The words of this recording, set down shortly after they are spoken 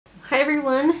Hi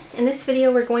everyone, in this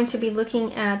video we're going to be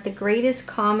looking at the greatest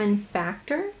common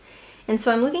factor. And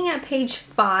so I'm looking at page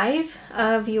 5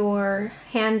 of your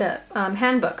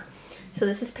handbook. So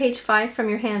this is page 5 from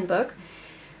your handbook.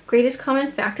 Greatest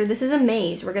common factor. This is a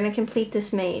maze. We're going to complete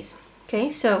this maze.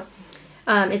 Okay, so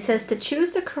it says to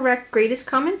choose the correct greatest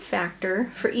common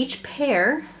factor for each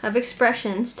pair of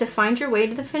expressions to find your way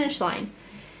to the finish line.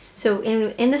 So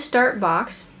in the start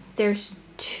box, there's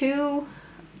two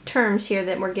terms here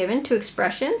that were given, two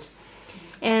expressions,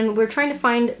 and we're trying to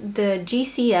find the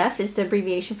GCF is the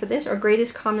abbreviation for this, or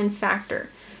greatest common factor.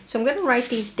 So I'm going to write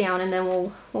these down and then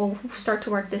we'll start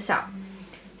to work this out.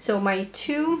 So my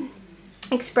two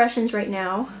expressions right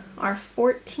now are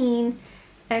 14x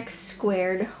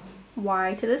squared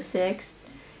y to the 6th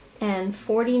and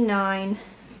 49x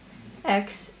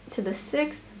to the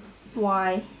 6th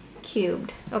y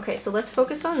cubed. Okay, so let's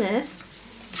focus on this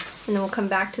and then we'll come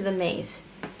back to the maze.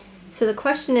 So the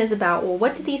question is about, well,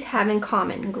 what do these have in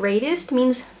common? Greatest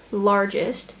means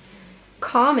largest,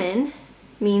 common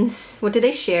means what do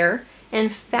they share,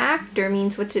 and factor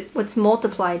means what's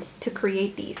multiplied to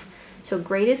create these. So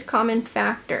greatest common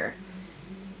factor,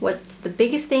 what's the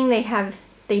biggest thing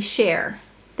they share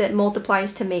that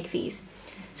multiplies to make these.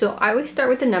 So I always start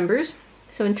with the numbers.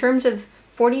 So in terms of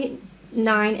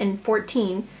 49 and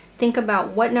 14, think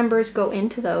about what numbers go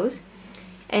into those.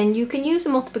 And you can use a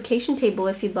multiplication table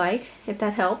if you'd like, if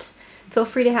that helps. Feel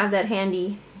free to have that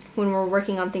handy when we're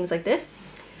working on things like this.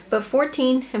 But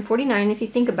 14 and 49, if you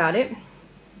think about it,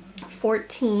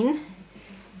 14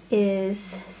 is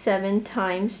 7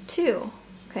 times 2,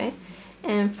 okay?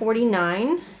 And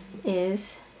 49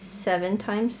 is 7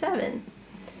 times 7.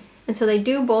 And so they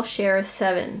do both share a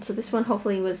 7. So this one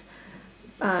hopefully was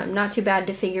not too bad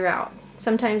to figure out.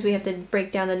 Sometimes we have to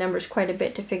break down the numbers quite a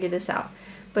bit to figure this out.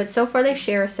 But so far they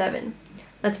share a 7.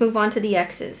 Let's move on to the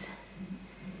x's.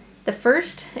 The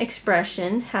first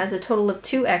expression has a total of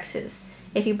 2 x's.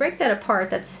 If you break that apart,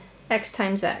 that's x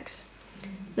times x.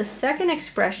 The second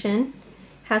expression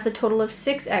has a total of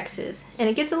 6 x's. And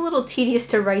it gets a little tedious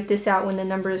to write this out when the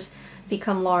numbers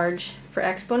become large for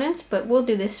exponents, but we'll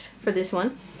do this for this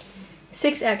one.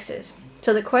 6 x's.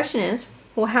 So the question is,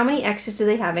 well, how many x's do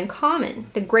they have in common?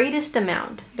 The greatest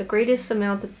amount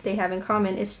that they have in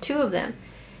common is 2 of them.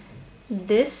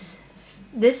 This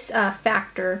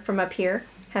factor from up here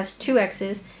has 2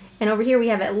 x's, and over here we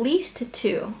have at least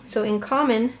 2. So in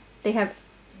common they have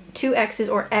 2 x's,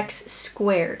 or x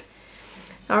squared.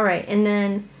 Alright, and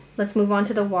then let's move on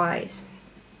to the y's.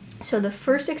 So the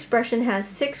first expression has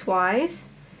 6 y's,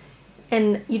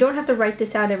 and you don't have to write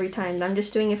this out every time. I'm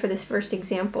just doing it for this first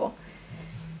example.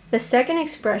 The second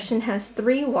expression has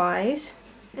 3 y's,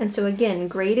 and so again,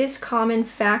 greatest common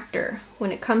factor.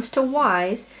 When it comes to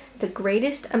y's, the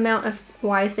greatest amount of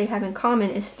y's they have in common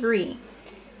is 3.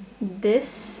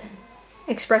 This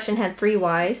expression had 3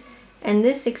 y's, and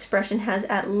this expression has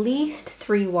at least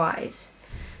 3 y's.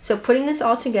 So putting this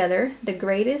all together, the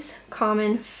greatest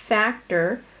common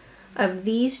factor of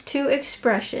these two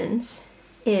expressions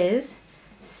is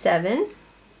 7x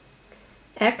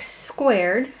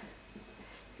squared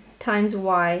times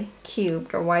y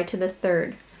cubed, or y to the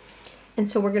 3rd. And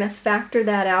so we're going to factor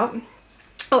that out.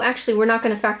 Oh, actually, we're not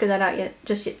going to factor that out yet.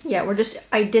 We're just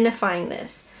identifying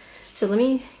this. So let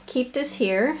me keep this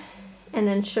here and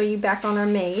then show you back on our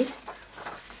maze.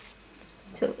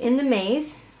 So in the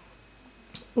maze,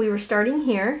 we were starting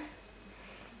here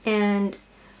and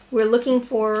we're looking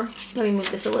for, let me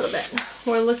move this a little bit.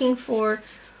 We're looking for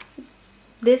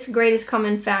this greatest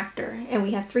common factor, and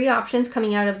we have 3 options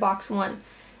coming out of box 1.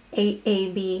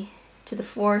 8ab to the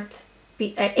 4th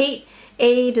b,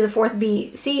 8a to the 4th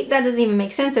b. See, that doesn't even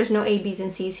make sense. There's no a, b's,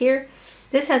 and c's here.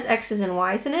 This has x's and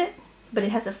y's in it, but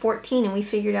it has a 14, and we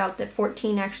figured out that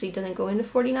 14 actually doesn't go into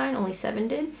 49, only 7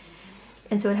 did.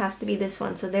 And so it has to be this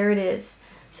one. So there it is.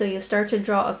 So you'll start to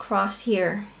draw across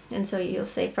here. And so you'll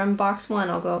say from box 1,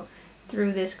 I'll go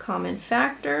through this common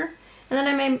factor, and then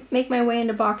I may make my way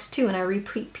into box 2, and I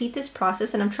repeat this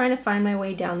process, and I'm trying to find my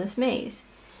way down this maze.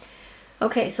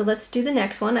 Okay, so let's do the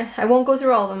next one. I won't go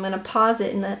through all of them. I'm going to pause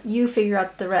it and let you figure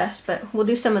out the rest, but we'll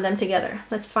do some of them together.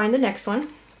 Let's find the next one.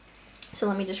 So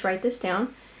let me just write this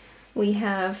down. We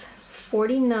have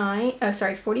 45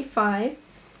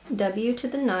 w to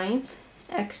the 9th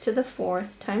x to the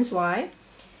 4th times y.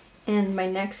 And my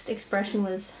next expression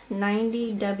was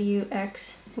 90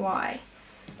 wxy.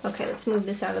 Okay, let's move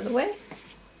this out of the way.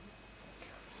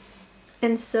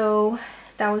 And so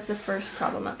that was the first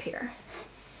problem up here.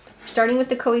 Starting with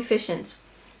the coefficients,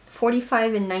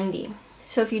 45 and 90.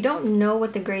 So if you don't know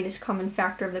what the greatest common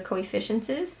factor of the coefficients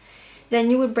is,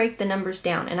 then you would break the numbers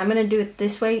down. And I'm going to do it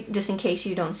this way just in case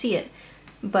you don't see it.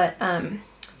 but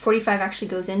 45 actually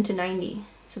goes into 90.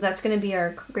 So that's going to be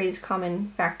our greatest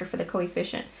common factor for the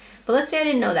coefficient. But let's say I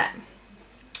didn't know that.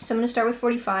 So I'm going to start with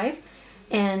 45,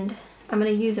 and I'm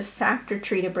going to use a factor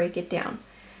tree to break it down.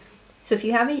 So if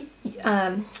you have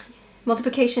a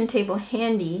multiplication table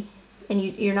handy, and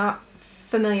you're not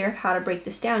familiar how to break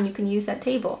this down, you can use that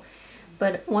table.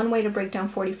 But one way to break down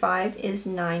 45 is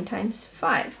 9 times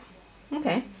 5.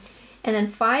 Okay. And then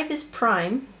 5 is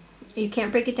prime. You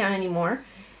can't break it down anymore.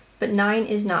 But 9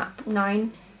 is not.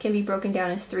 9 can be broken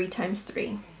down as 3 times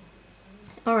 3.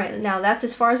 Alright, now that's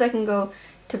as far as I can go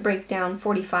to break down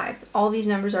 45. All these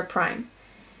numbers are prime.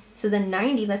 So then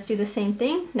 90, let's do the same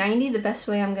thing. 90, the best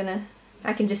way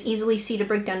I can just easily see to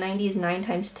break down 90 is 9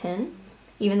 times 10,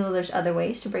 even though there's other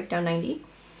ways to break down 90.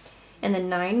 And then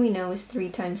 9 we know is 3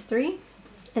 times 3.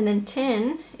 And then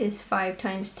 10 is 5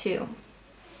 times 2.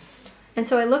 And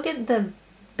so I look at the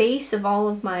base of all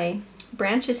of my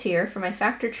branches here for my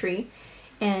factor tree,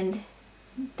 and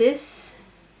this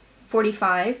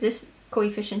 45, this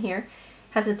coefficient here,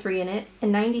 has a 3 in it,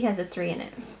 and 90 has a 3 in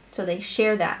it. So they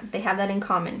share that. They have that in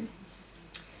common.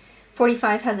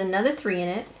 45 has another 3 in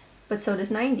it, but so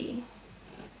does 90.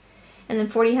 And then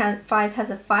 45 has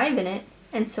a 5 in it,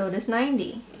 and so does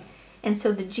 90. And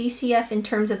so the GCF in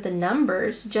terms of the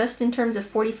numbers, just in terms of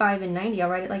 45 and 90, I'll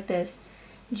write it like this.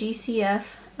 GCF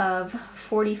of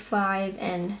 45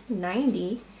 and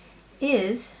 90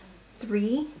 is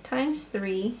 3 times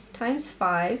 3 times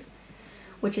 5,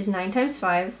 which is 9 times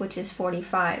 5, which is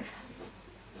 45.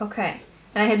 Okay,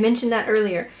 and I had mentioned that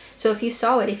earlier. So if you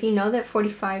saw it, if you know that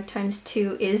 45 times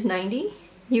 2 is 90,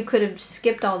 you could have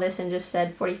skipped all this and just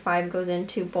said 45 goes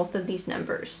into both of these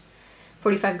numbers.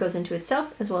 45 goes into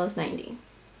itself as well as 90.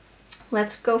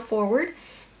 Let's go forward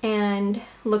and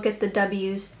look at the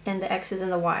W's and the X's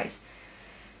and the Y's.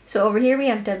 So over here we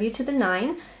have W to the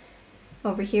 9.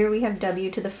 Over here we have W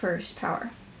to the first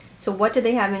power. So what do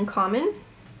they have in common?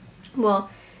 Well,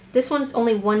 this one's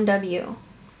only one W.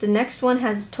 The next one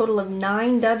has a total of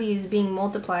 9 W's being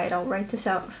multiplied. I'll write this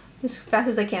out as fast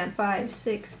as I can. 5,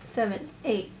 6, 7,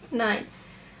 8, 9.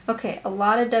 Okay, a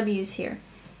lot of W's here.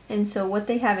 And so what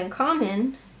they have in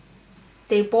common,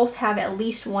 they both have at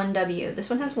least one W. This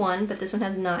one has 1, but this one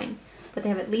has 9. But they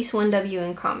have at least one W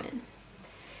in common.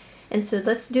 And so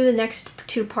let's do the next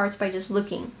two parts by just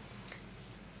looking.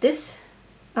 This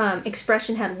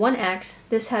expression had 1 X,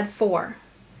 this had 4.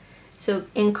 So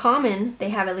in common, they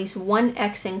have at least 1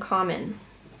 X in common.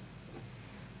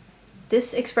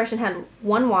 This expression had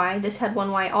 1 Y, this had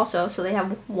 1 Y also, so they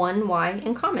have 1 Y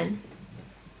in common.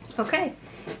 Okay.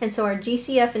 And so our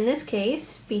GCF in this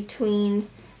case between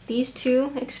these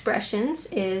two expressions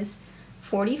is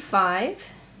 45,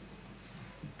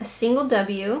 a single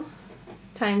W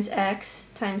times X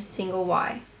times single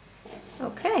Y.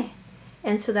 Okay,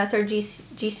 and so that's our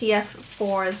GCF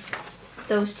for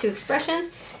those two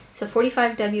expressions. So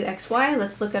 45WXY,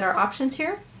 let's look at our options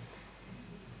here.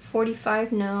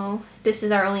 45, no, this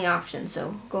is our only option.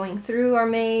 So going through our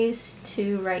maze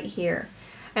to right here.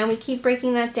 And we keep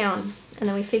breaking that down, and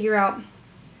then we figure out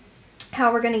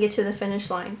how we're going to get to the finish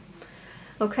line.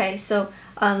 Okay, so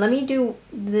let me do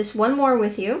this one more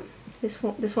with you, this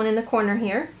one in the corner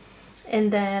here,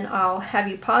 and then I'll have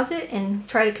you pause it and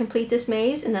try to complete this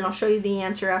maze, and then I'll show you the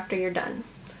answer after you're done.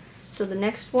 So the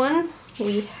next one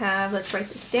we have, let's write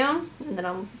this down, and then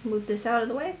I'll move this out of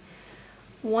the way.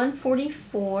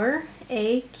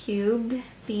 144a cubed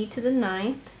b to the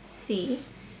 9th c,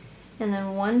 and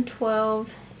then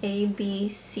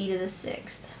 112ab c to the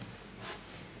 6th.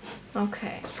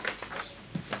 Okay.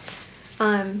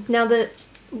 Now the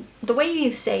way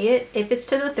you say it, if it's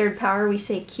to the 3rd power, we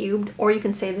say cubed, or you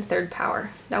can say the 3rd power.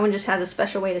 That one just has a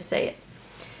special way to say it.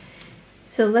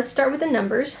 So let's start with the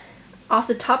numbers. Off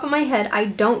the top of my head, I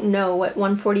don't know what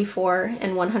 144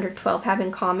 and 112 have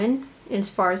in common as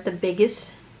far as the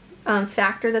biggest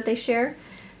factor that they share.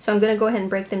 So I'm going to go ahead and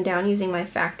break them down using my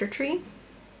factor tree,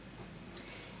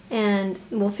 and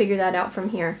we'll figure that out from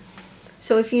here.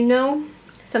 So if you know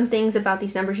some things about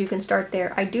these numbers, you can start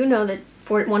there. I do know that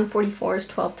 144 is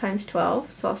 12 times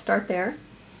 12, so I'll start there.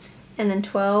 And then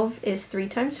 12 is 3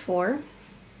 times 4,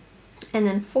 and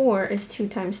then 4 is 2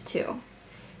 times 2.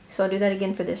 So I'll do that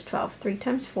again for this 12. 3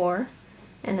 times 4,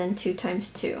 and then 2 times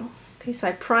 2. Okay, so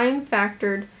I prime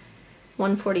factored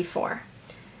 144.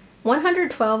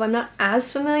 112, I'm not as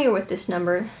familiar with this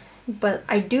number, but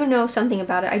I do know something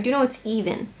about it. I do know it's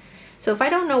even. So if I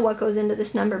don't know what goes into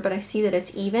this number, but I see that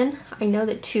it's even, I know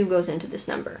that 2 goes into this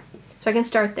number. So I can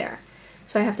start there.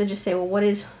 So I have to just say, well, what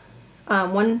is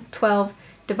 112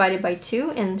 divided by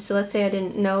 2? And so let's say I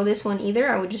didn't know this one either.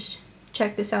 I would just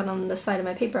check this out on the side of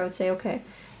my paper. I would say, okay,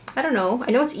 I don't know.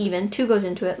 I know it's even. 2 goes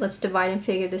into it. Let's divide and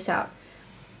figure this out.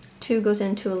 2 goes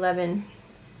into 11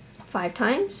 5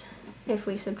 times. If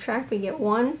we subtract, we get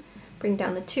 1. Bring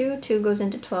down the 2. 2 goes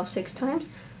into 12 6 times.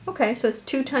 Okay, so it's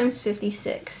 2 times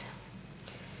 56.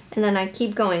 And then I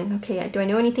keep going. Okay, do I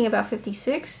know anything about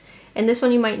 56? And this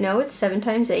one you might know, it's 7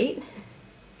 times 8.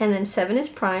 And then 7 is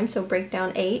prime, so break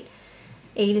down 8.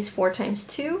 8 is 4 times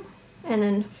 2. And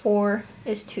then 4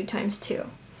 is 2 times 2.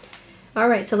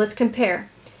 Alright, so let's compare.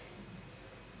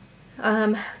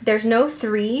 There's no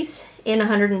 3's in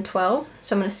 112,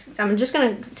 so I'm just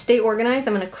gonna stay organized.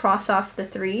 I'm gonna cross off the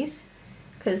 3's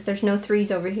because there's no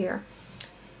 3's over here.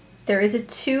 There is a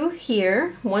 2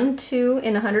 here, 1 2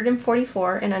 in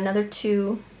 144, and another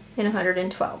 2 in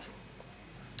 112.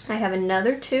 I have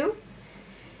another 2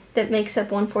 that makes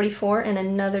up 144, and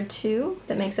another 2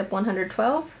 that makes up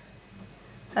 112,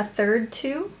 a third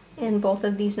 2 in both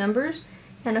of these numbers,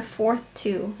 and a fourth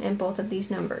 2 in both of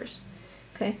these numbers.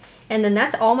 Okay, and then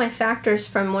that's all my factors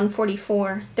from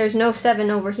 144. There's no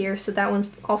 7 over here, so that one's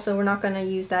also, we're not going to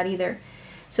use that either.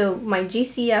 So my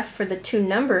GCF for the two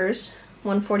numbers,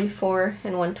 144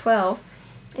 and 112,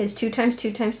 is 2 times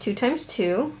 2 times 2 times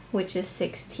 2, which is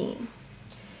 16.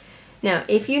 Now,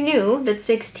 if you knew that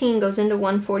 16 goes into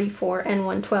 144 and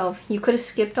 112, you could have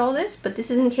skipped all this, but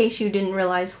this is in case you didn't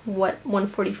realize what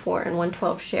 144 and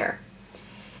 112 share.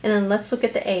 And then let's look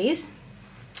at the A's.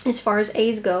 As far as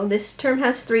A's go, this term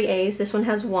has 3 A's, this one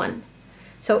has 1.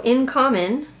 So in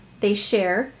common, they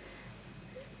share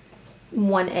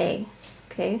 1 A.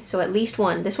 Okay, so at least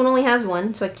 1. This one only has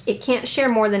 1, so it can't share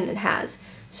more than it has.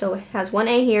 So it has 1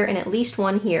 A here and at least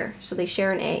 1 here, so they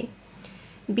share an A.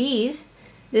 B's,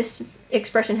 this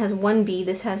expression has 1 B,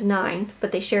 this has 9,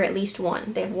 but they share at least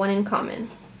 1. They have 1 in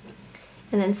common.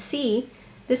 And then C,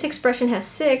 this expression has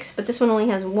 6, but this one only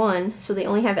has 1, so they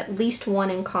only have at least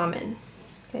 1 in common.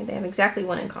 Okay, they have exactly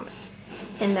 1 in common.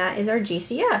 And that is our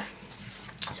GCF.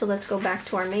 So let's go back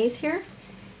to our maze here.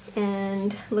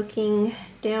 And looking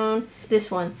down,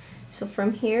 this one. So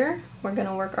from here, we're going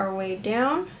to work our way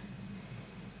down.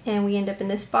 And we end up in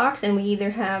this box, and we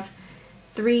either have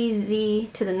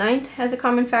 3z to the 9th as a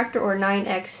common factor or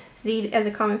 9xz as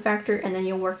a common factor, and then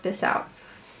you'll work this out.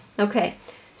 Okay,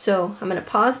 so I'm going to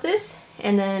pause this,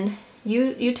 and then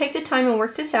you take the time and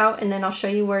work this out, and then I'll show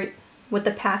you what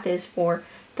the path is for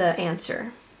the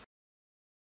answer.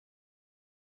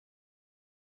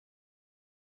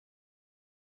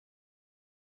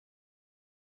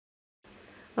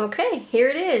 Okay, here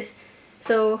it is.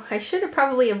 So I should have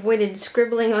probably avoided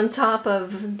scribbling on top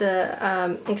of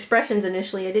the expressions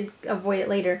initially. I did avoid it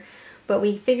later, but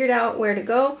we figured out where to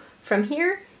go from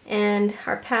here, and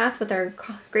our path with our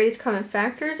greatest common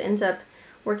factors ends up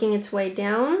working its way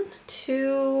down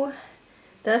to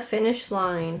the finish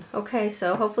line. Okay,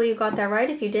 so hopefully you got that right.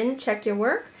 If you didn't, check your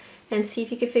work and see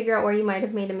if you could figure out where you might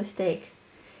have made a mistake.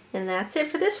 And that's it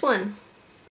for this one.